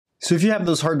So if you have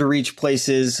those hard to reach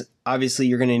places, obviously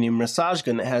you're going to need a massage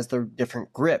gun that has the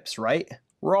different grips, right?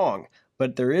 Wrong.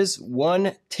 But there is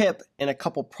one tip and a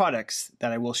couple products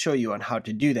that I will show you on how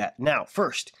to do that. Now,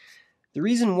 first, the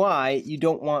reason why you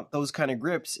don't want those kind of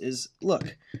grips is,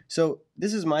 look, so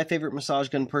this is my favorite massage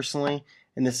gun personally,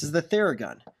 and this is the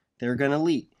Theragun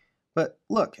Elite. But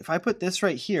look, if I put this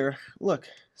right here, look,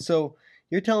 so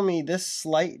you're telling me this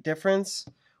slight difference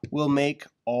will make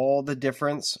all the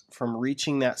difference from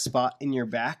reaching that spot in your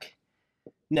back?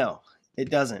 No, it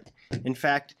doesn't. In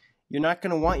fact, you're not going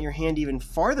to want your hand even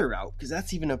farther out because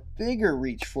that's even a bigger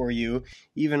reach for you,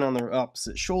 even on the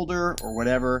opposite shoulder or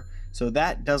whatever. So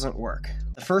that doesn't work.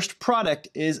 The first product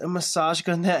is a massage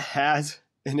gun that has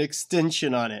an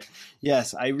extension on it.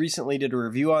 Yes, I recently did a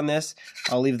review on this.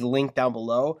 I'll leave the link down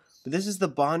below. But this is the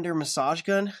Bondir Massage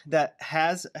Gun that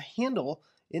has a handle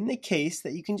in the case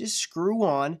that you can just screw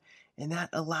on, and that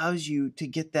allows you to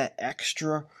get that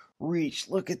extra reach.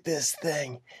 Look at this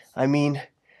thing. I mean,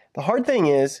 the hard thing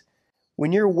is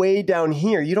when you're way down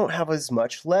here, you don't have as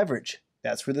much leverage.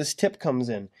 That's where this tip comes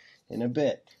in a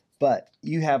bit. But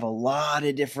you have a lot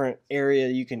of different area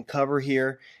you can cover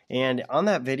here. And on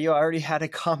that video, I already had a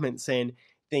comment saying,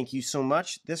 thank you so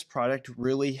much. This product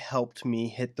really helped me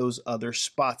hit those other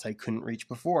spots I couldn't reach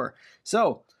before.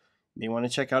 So you may want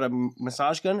to check out a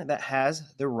massage gun that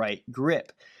has the right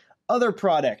grip. Other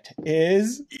product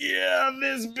is, yeah,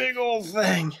 this big old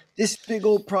thing. This big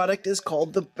old product is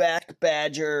called the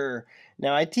BackBadger.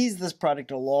 Now, I teased this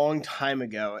product a long time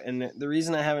ago, and the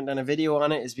reason I haven't done a video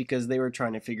on it is because they were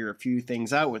trying to figure a few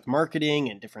things out with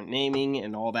marketing and different naming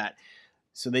and all that.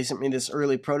 So they sent me this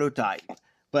early prototype.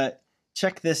 But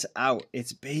check this out.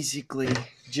 It's basically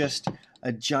just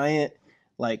a giant,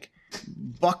 like,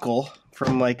 buckle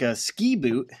from like a ski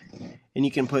boot, and you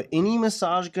can put any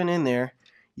massage gun in there.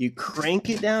 You crank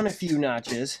it down a few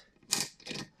notches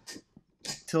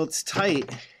till it's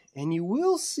tight, and you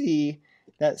will see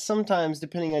that sometimes,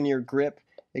 depending on your grip,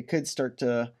 it could start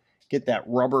to get that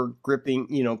rubber gripping,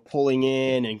 pulling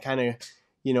in and kind of,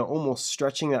 almost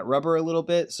stretching that rubber a little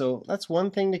bit. So that's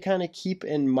one thing to kind of keep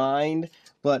in mind.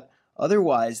 But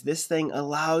otherwise, this thing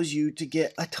allows you to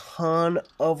get a ton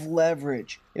of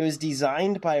leverage. It was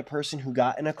designed by a person who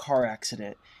got in a car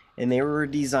accident, and they were a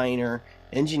designer,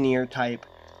 engineer type,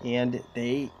 and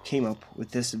they came up with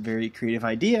this very creative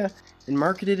idea and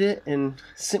marketed it and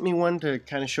sent me one to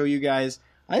kind of show you guys.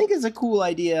 I think it's a cool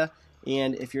idea,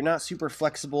 and if you're not super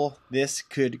flexible, this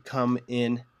could come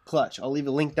in clutch. I'll leave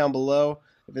a link down below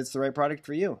if it's the right product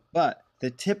for you. But the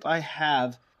tip I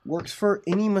have works for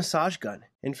any massage gun.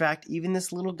 In fact, even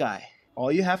this little guy.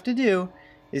 All you have to do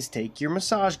is take your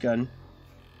massage gun,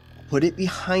 put it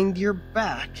behind your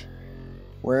back,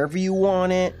 wherever you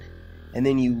want it, and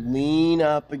then you lean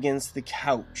up against the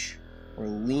couch or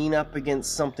lean up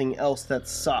against something else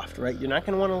that's soft, right? You're not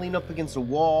going to want to lean up against a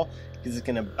wall because it's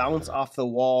going to bounce off the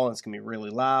wall and it's going to be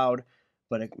really loud.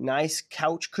 But a nice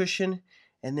couch cushion,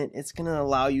 and then it's going to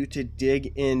allow you to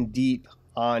dig in deep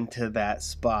onto that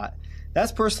spot.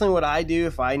 That's personally what I do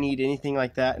if I need anything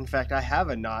like that. In fact, I have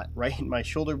a knot right in my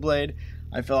shoulder blade.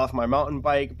 I fell off my mountain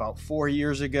bike about 4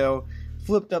 years ago,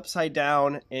 flipped upside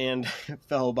down, and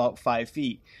fell about 5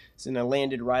 feet. And I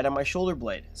landed right on my shoulder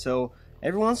blade. So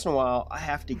every once in a while, I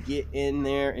have to get in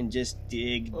there and just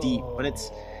dig deep. But it's,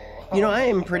 I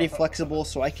am pretty flexible,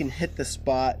 so I can hit the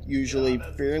spot usually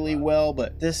fairly well.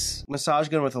 But this massage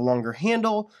gun with a longer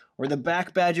handle or the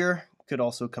BackBadger could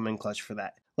also come in clutch for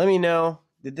that. Let me know,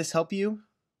 did this help you?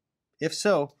 If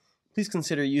so, please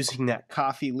consider using that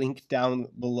coffee link down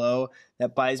below.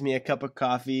 That buys me a cup of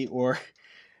coffee, or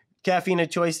caffeine of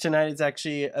choice tonight is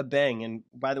actually a bang. And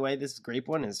by the way, this grape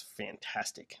one is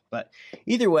fantastic. But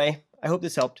either way, I hope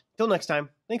this helped. Till next time,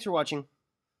 thanks for watching.